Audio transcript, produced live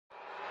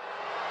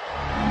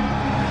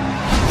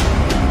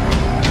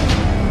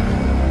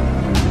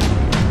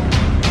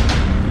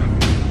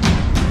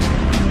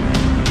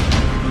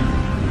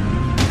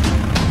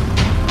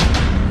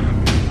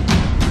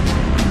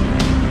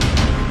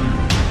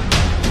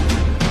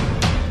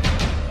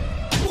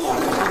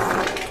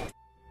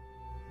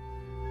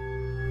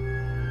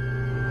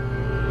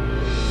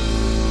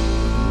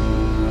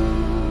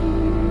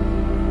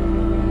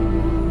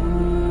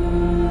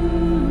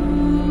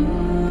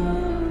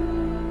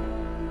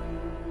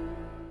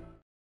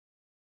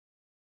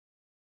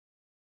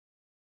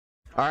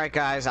Alright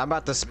guys, I'm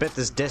about to spit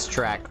this diss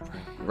track.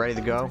 Ready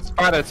to go?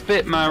 About to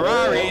spit my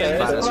Rari.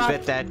 About to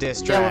spit that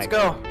diss track. Yeah, let's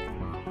go.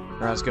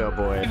 Let's go,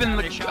 boy. Even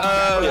the,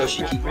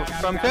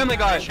 from Family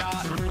Guy.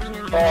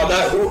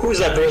 Oh, who's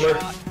that boomer?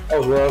 That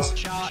was Ross.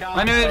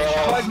 My name is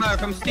Quagmire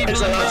from Steve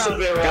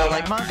Got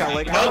like monk.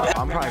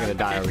 I'm probably gonna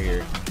die over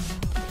here.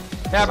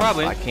 Yeah,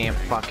 probably. I can't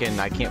fucking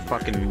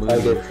move.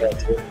 I get that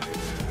too.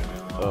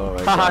 Oh,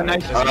 Haha,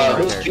 nice.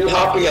 Who's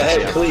hopping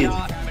ahead, please?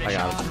 I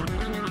got him.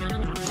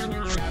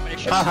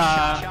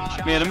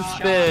 Haha, made him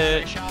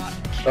spit.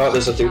 Oh,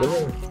 there's a dude in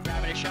there.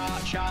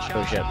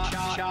 Oh shit.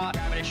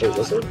 Wait,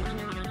 what's it?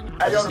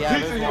 I got a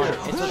piece of you.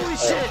 Holy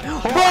shit!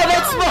 Bro,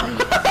 that's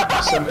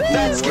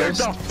That scared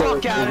the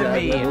fuck out of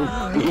me!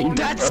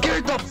 That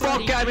scared the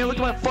fuck out of me! Look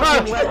at my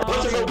fucking leg!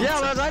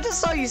 Yeah, man, I just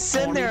saw you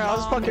sitting there, I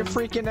was fucking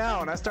freaking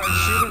out, and I started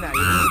shooting at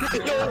you.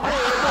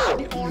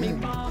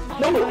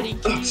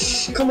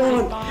 No! Come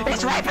on!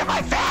 It's right in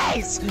my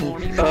face!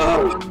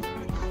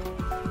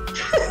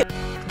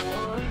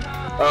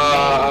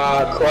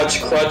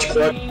 Clutch.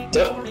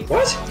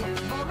 What?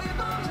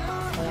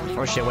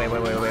 Oh shit, wait.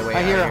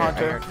 I hear a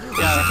hunter.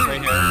 Yeah,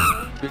 right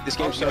here. Dude, this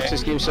game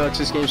sucks.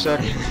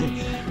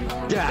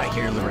 Yeah, I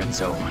hear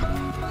Lorenzo.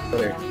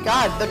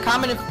 God,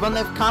 when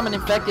the common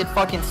infected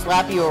fucking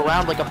slap you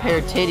around like a pair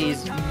of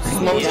titties,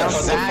 slow down.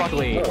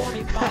 Exactly.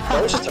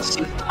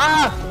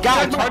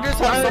 God, Chargers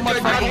have so much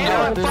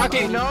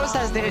Fucking nose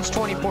has the itch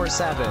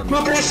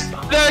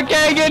 24/7. They're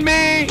gagging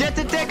me! Get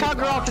the dick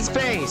hugger off his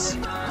face!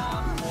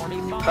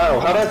 How?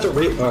 How'd I have to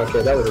oh,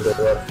 okay, that was a good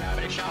one.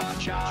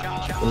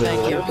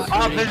 Thank you.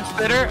 Oh, there's a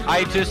spitter.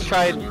 I just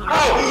tried.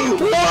 Oh!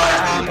 What?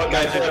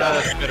 I just tried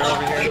a spitter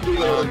over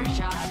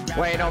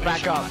here. Wait, no,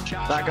 back up.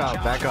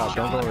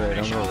 Don't go over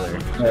there,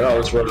 Yeah, that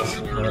was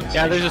rough.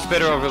 Yeah, there's a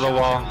spitter over the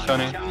wall,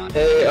 Tony.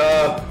 Hey,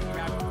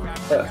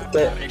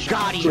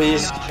 Got him!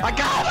 please. I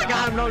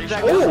got him! No,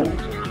 Jack. Oh!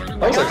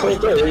 That was a clean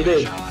throw, you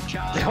did.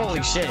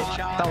 Holy shit.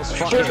 That was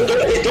Don't fucking...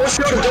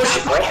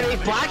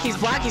 shoot.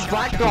 He's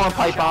black. Go on,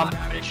 pipe bomb.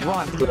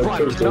 Run.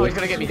 No, he's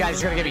gonna get me, guys.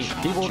 He's gonna get me.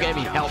 He will get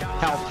me. Help.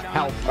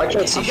 I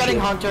can't see I'm getting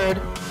shit. hunted,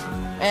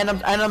 and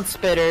I'm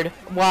spittered.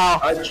 Wow.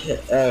 I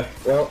can't,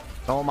 well.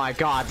 Oh my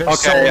god, there's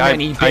so Okay,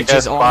 many I bitches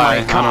guess on bye. my I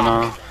don't cock.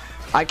 know.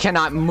 I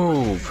cannot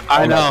move.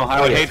 I know.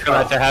 I would hate for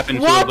that to happen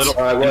to a What? little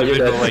Alright, well, you're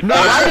individual dead. like No,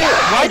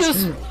 that. Why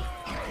does...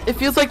 It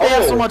feels like they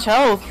have so much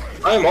health.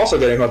 I am also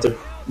getting hunted.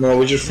 No,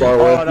 we just far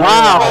away. Oh, no.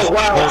 Wow. Oh,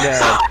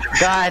 wow.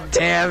 God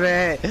damn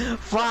it.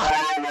 Fuck.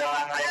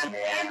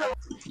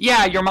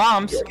 Yeah, your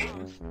mom's.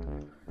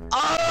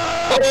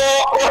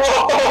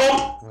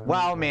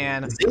 Wow,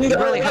 man. You You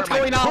really hurt my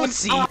going on?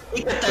 pussy.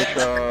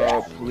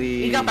 Oh,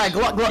 please. You got that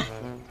glut.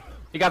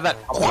 You got that.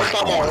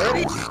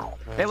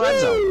 Hey,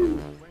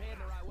 Lenzo.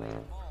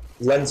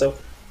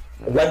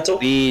 Lentil?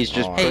 Please,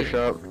 just push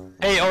up.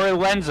 Hey,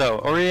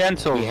 Oriental.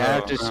 We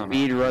have to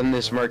speed run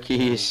this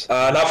Marquise.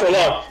 Not for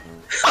long.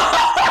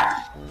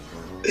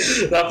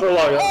 Not for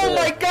long. Oh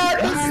my god,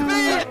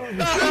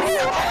 it's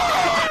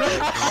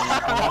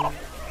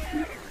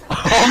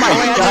Oh my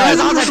I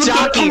was a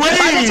jockey.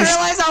 I just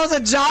realized I was a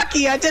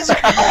jockey.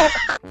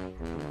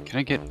 Can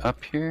I get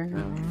up here?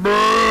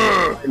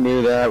 I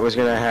knew that was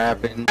gonna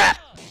happen.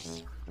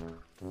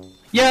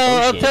 Yo,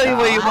 I'll tell you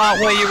what you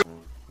want.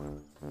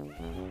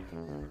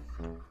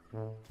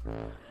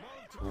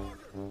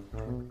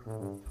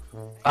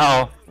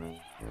 Oh.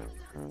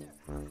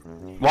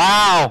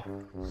 Wow.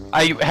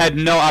 I had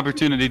no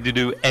opportunity to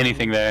do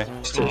anything there.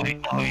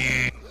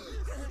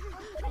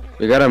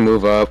 We gotta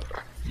move up.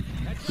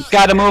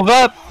 Gotta move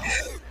up.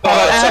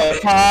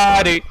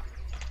 Party.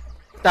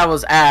 That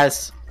was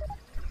ass.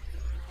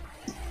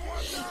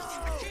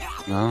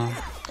 No.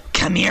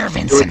 Come here, Do what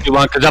Vincent. you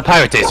want, cause the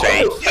pirate is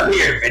right. Come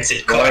here,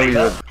 Vincent.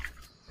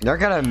 They're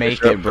gonna make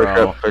Push up, it,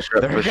 bro. push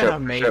up, They're push gonna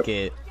up, make push up.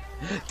 it.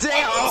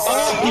 Damn!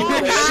 Oh,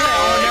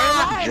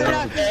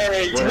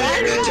 shit!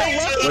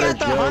 Looking at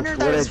the hunter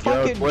that is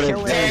fucking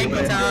killing Take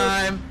me.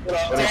 time.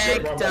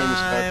 Take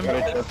time.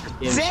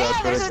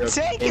 Damn, there's a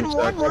take in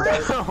one What a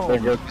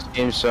round. joke,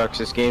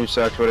 this game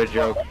sucks, what a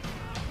joke.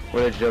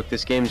 What a joke,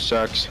 this game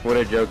sucks. What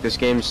a joke, this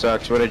game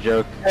sucks. What a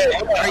joke. Are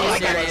you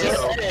serious?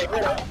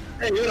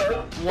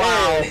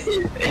 Wow.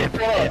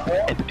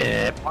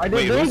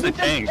 Wait, who's the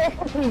tank?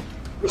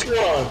 What's going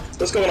on?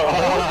 What's going on?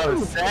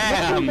 Oh,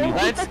 Sam,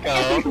 let's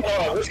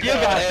go.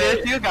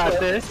 You got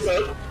this.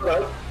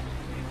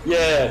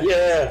 Yeah.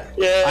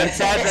 I'm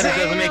sad that it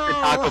doesn't make the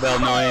Taco Bell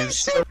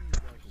noise.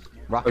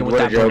 Rocking with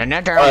What a that.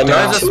 joke.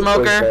 There's a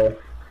smoker.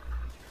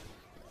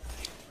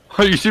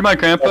 Oh, you see my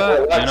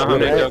grandpa? I know how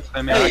many jokes I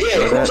Hey, made.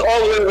 yeah, he was all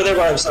the way over there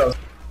by himself.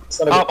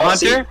 Oh,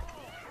 Hunter?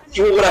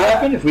 You know what would have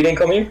happened if we didn't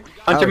come here?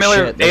 Hunter Oh,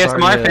 Miller, shit, there's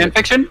ASMR already a-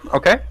 fanfiction?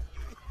 Okay.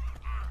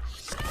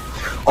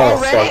 Oh,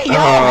 fuck.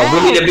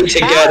 We need to be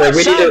together. We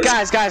need to...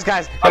 Guys.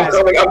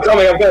 I'm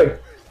coming.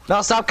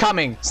 No, stop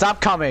coming.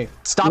 Stop coming.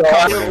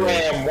 No,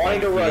 I'm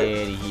wanting to run.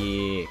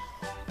 Idiot.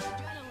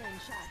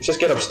 Just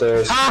get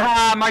upstairs.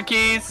 Haha,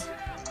 Marquise.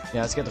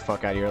 Yeah, let's get the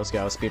fuck out of here. Let's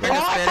go. Speed There's run.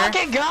 a Oh, I spitter.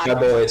 fucking got My it.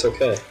 boy, it's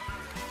okay.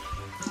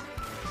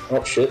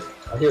 Oh, shit.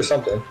 I hear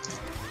something.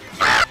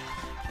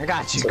 I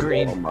got you,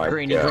 Green.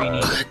 Greeny.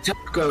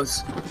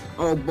 Goes.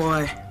 Oh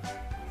boy.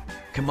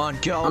 Come on,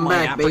 go, I'm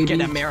my back, baby.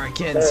 African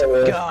Americans.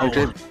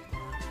 Go.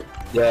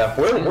 Yeah,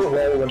 we're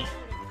rolling.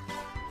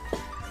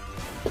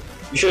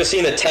 You should have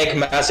seen the tank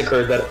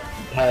massacre that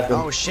happened.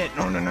 Oh shit!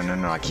 No!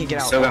 I can't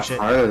get out. So Oh shit!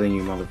 harder than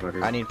you,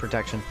 motherfucker. I need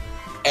protection.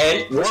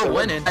 And We're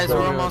winning. Guys,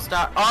 we're almost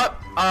out.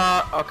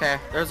 Okay.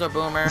 There's a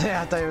boomer.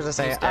 Yeah, I thought you were gonna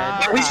say.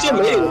 we still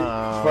made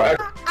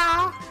it.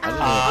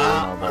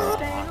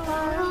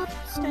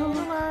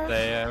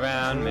 Stay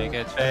around, make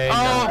it trade.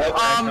 Alright,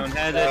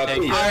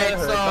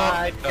 so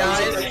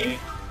guys.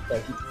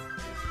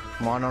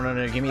 Come on,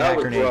 no, give me that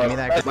grenade. Give me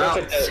that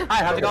grenade.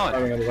 Hi, how's it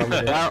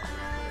going?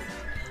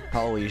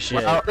 Holy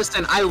shit!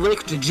 Listen, I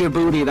licked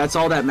Djibouti. That's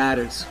all that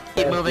matters.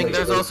 Keep moving.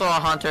 There's also a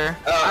hunter.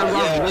 I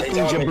love licking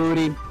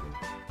Djibouti.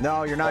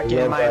 No, you're not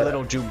getting my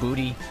little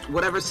Djibouti.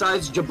 Whatever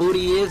size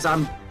Djibouti is,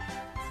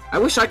 I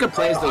wish I could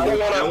play as the Luke.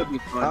 That would be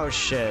fun. Oh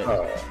shit!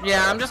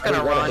 Yeah, I'm just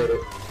gonna run.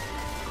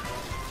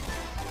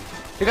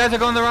 You guys are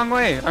going the wrong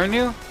way, aren't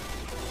you?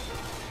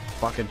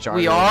 Fucking charge.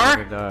 We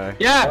are?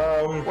 Yeah.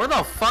 Where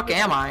the fuck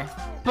am I?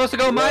 Supposed to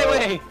go my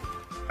way.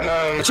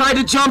 I tried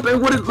to jump, it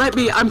wouldn't let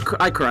me.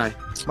 I cry.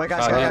 Wait,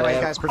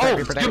 guys, protect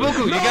me.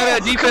 Jabuku, you got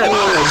a defib.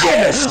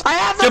 Yes! I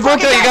have the Jabuku,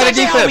 fucking you got a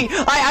technology on defib.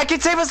 me! I can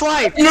save his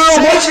life! No,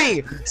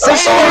 Save me! Save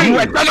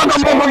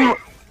me!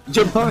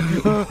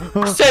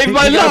 Save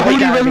my life.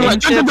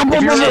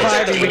 If you're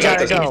surviving, we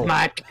gotta go.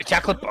 My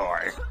chocolate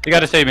bar. You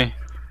gotta save me.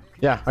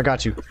 Yeah, I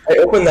got you. Hey,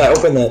 open that.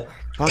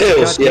 Oh,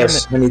 Pills, God damn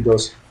yes, I need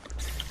those.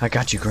 I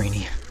got you,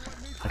 Greenie.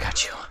 I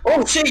got you.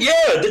 Oh shit, yeah,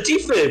 the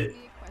defib.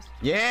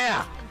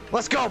 Yeah!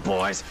 Let's go,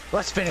 boys!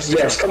 Let's finish this.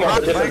 Yes, come on,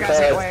 Wait, different guys,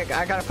 path. wait,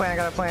 I got a plan.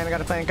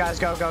 Guys,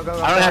 go. I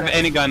don't have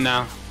any gun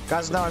now.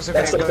 Guys, no, it's okay.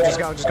 That's the plan.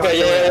 Just go. Okay,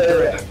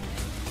 yeah.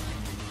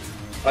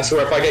 I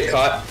swear, if I get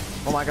caught,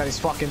 Oh my god, these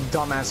fucking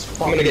dumbass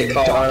I'm gonna fucking get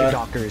caught, alright.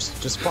 doctors.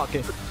 Just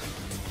fucking.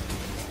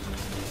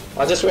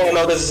 I just want to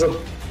know this is a.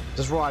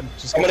 Just run.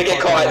 Just I'm gonna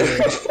get fucking caught.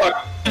 run.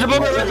 Fuck. There's a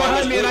boomer right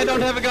behind me and I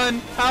don't have a gun.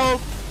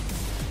 Help!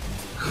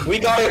 We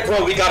got it,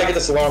 bro. We gotta get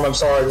this alarm. I'm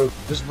sorry, Luke.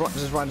 Just run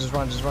as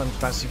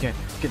fast as you can.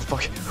 Get the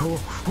fuck.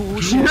 Oh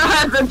shit.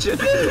 Get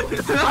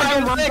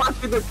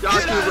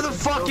Get out of the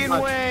fucking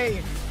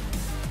way!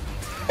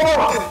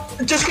 Oh,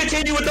 just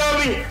continue without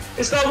me.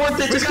 It's not worth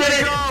it. Just get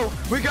it.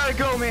 We gotta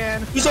go,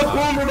 man! There's a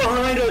boomer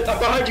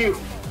behind you.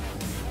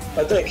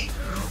 I think.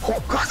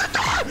 Oh, close the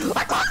door!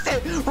 I closed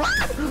it!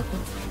 Run!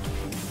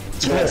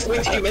 Yes,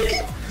 wait till you make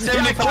it.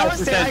 I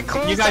closed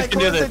it! You guys can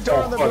do this. the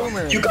door on the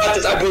boomer. You got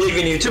this. I believe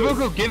in you too.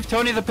 Jabuku, give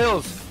Tony the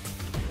pills.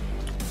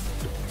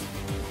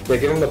 Yeah,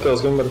 give him the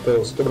pills. Give him the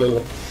pills. Give him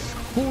the.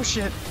 Oh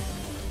shit!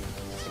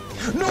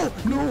 No!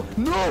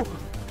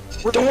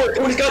 Don't worry.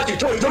 Tony's got you.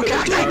 Tony, don't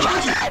get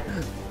it!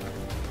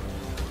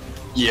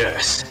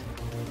 Yes.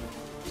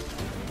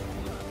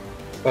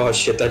 Oh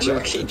shit, that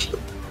jockey.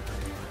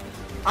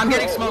 I'm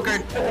getting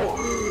smokered.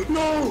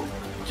 No!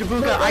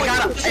 Jabuka, I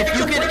gotta. If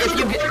you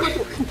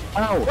get.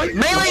 Oh!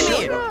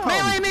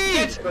 Melee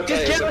me!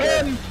 Just kill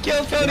him.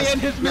 Kill Tony and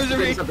his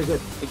misery.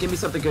 Give me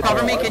something good.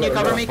 Cover me, can you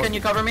cover me? Can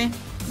you cover me?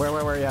 Where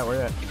at?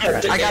 Where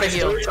at? I gotta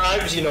heal. 3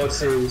 times, you know it's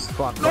serious.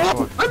 Fuck.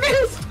 I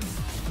missed!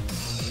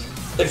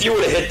 If you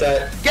would've hit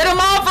that. Get him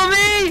off of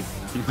me!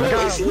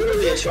 Bro, it's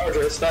literally a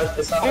charger. It's not.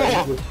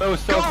 Oh, that was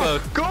so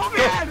close. Go,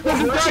 man!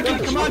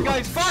 Come on,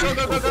 guys. Fuck.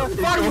 Go.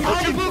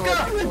 Fuck you, Jabuka!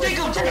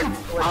 Jacob!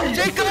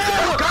 Jacob!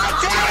 God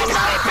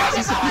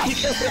damn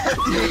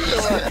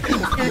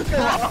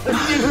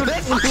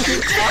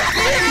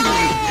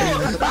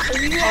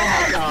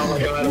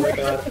Oh my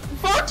god.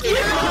 Fuck you!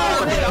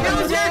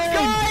 Use your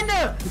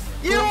gun!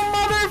 You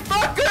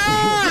motherfucker!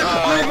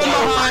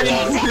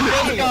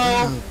 Let's go.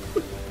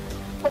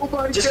 Oh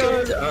my Just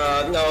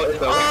god! no,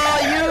 it's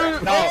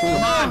over. No,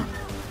 come on.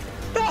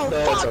 No,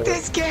 No, fuck it's over.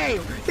 this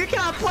game! You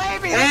can't play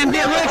me! And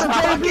There's it some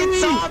looks fucking like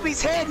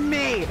zombies hitting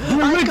me!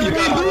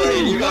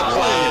 You got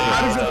played.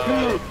 How does it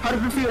feel? How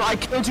does it feel? I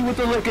killed you with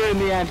the liquor in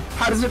the end.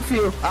 How does it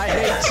feel? I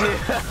hate you!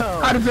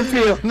 How does it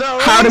feel? No,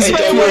 How does Hey, it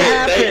don't feel? worry.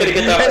 They ain't gonna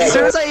get that As soon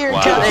far. as I hear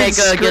Wow. Captain They ain't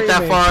gonna get that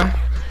screaming- far.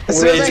 As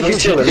soon as I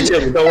He's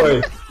chilling. Don't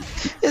worry.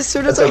 As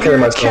soon as That's I okay, hear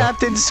Michael.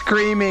 Captain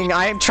screaming,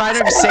 I am trying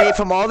to save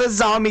him. All the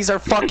zombies are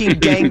fucking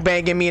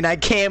gangbanging me, and I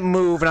can't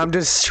move, and I'm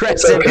just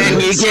stressing. okay.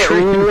 And You get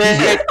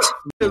wrecked.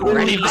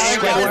 Ready to Hey,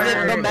 guys,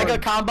 swear. the mega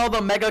combo.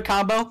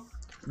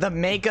 The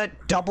mega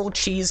double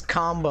cheese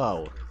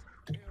combo.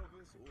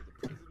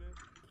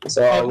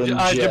 So I'll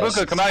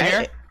Jabuka, come out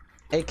here.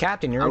 Hey,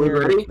 Captain, you're Are in we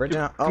your ready?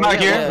 original. Come out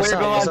here. yeah, What you're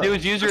what's gonna up? do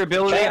is use your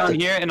ability on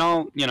here, and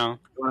I'll,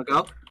 Wanna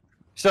go?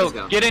 So Let's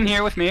go. get in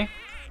here with me.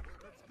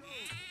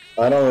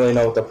 I don't really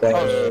know what the plan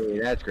is. Hey,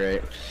 that's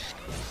great.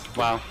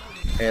 Wow.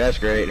 Hey, that's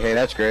great. Hey,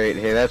 that's great.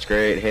 Hey, that's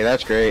great. Hey,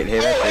 that's great. Hey,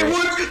 Oh, that's it great.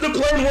 worked! The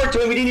plan worked,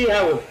 man. We didn't even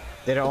have one.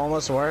 Did it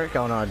almost work?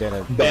 Oh no, it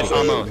didn't.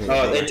 Almost.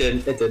 Oh, it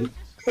did. It did.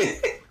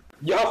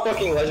 You know how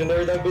fucking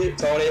legendary that be?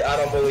 Tony, I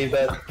don't believe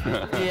that.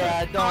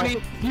 Yeah,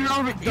 don't. You're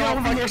over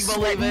Don't here fucking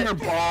sweating believe it. your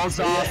balls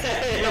off.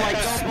 You're like,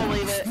 don't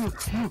believe it.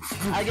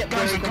 I get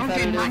very Guys, don't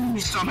competitive. deny me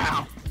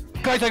somehow.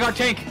 Guys, I got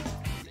tank.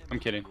 I'm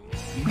kidding.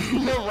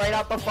 Right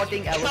out the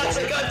fucking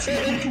elevator. I got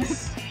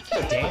titties.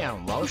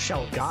 Damn,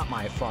 Rochelle got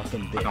my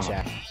fucking bitch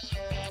ass.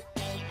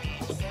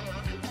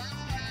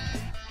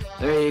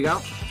 There you go.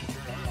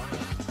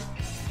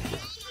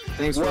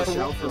 Thanks,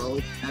 Rochelle, for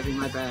always having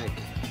my back.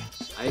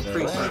 I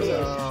appreciate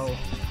it.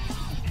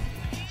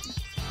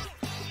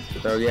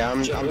 So yeah, I'm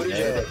What did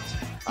dead. you-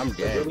 I'm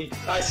dead.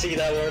 I see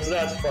that words.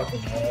 That's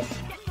fucking hard.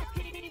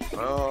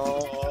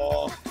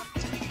 Oh.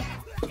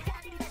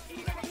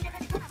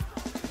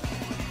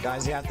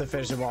 Guys, you have to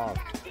finish him off.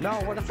 No,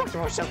 where the fuck did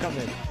Rochelle come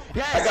in?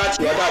 Yes! I got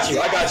you. I got you.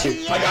 I got you.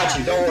 I got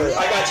you. Don't worry.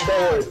 I got you.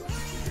 Don't worry.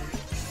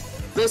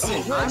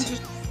 Listen, Oh,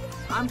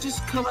 I'm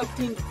just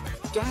collecting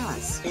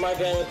gas. My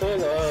gang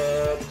pull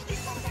up.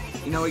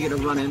 You know we gotta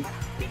run in.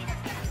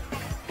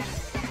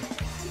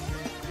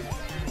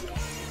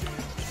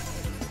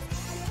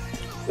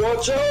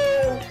 Watch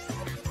out!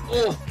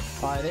 Oh,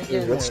 Alright, they're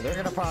getting there. They're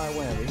gonna probably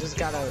win. We just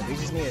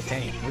need a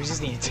tank. We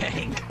just need a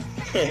tank.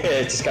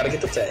 Just gotta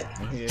get the tank.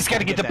 Just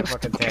gotta get the that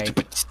fucking tank.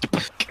 just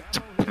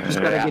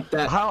gotta get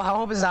that. How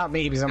hope is not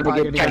me because I'm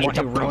probably gonna be the one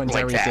who ruins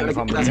everything if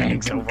I'm the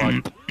tank so far.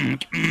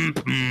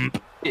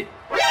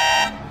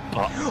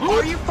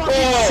 Are you fucking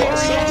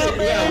serious?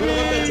 Yeah, we don't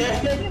want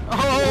that tank.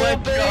 Oh,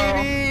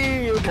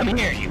 baby! Come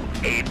here, you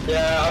ape.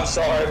 Yeah, I'm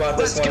sorry about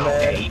this Let's one, go,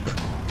 man. ape.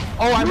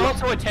 Oh, I'm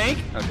also a tank?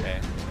 Okay.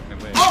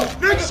 Oh,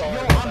 I'm sorry.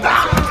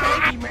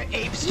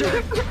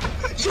 Apester.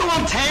 Yo,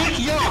 I'm tank,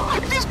 yo! I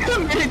just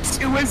committed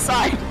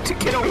suicide to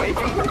get away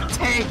from the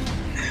tank.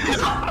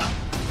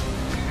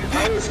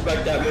 I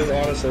respect that move,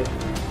 honestly.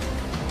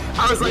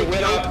 I was You like,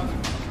 went yo, out.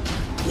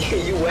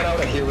 You went out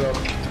a hero.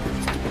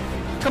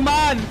 Come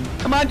on!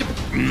 Come on!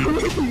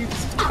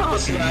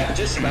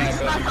 Just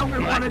smack I him.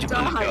 don't want to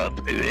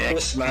die.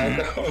 Just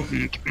smack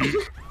him.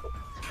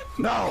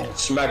 No.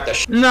 Smack the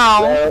shit.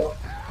 No!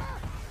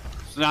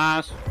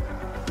 Nice.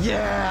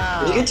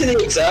 Yeah. You get to the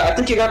exact. I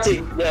think you got the.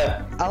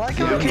 Yeah. I like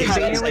how Yeah, he okay.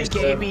 conveniently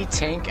gave me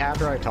tank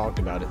after I talked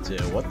about it too.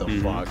 What the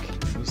fuck?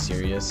 Are you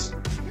serious?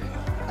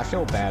 I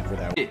feel bad for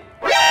that.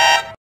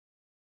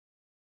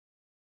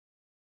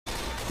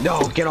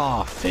 No, get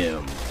off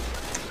him.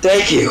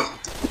 Thank you,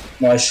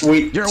 my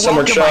sweet You're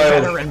summer welcome, my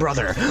child. veteran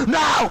brother. No!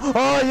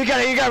 Oh, you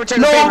gotta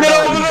return No, the favor.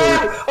 get over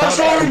there! I'm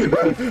sorry!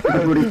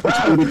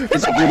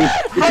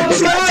 I was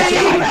sorry!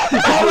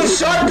 I was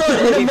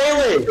shotgun in a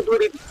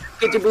melee!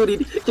 Get your booty.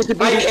 Get your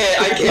booty.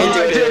 I can't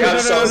do it. I'm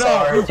so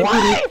sorry.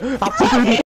 Why?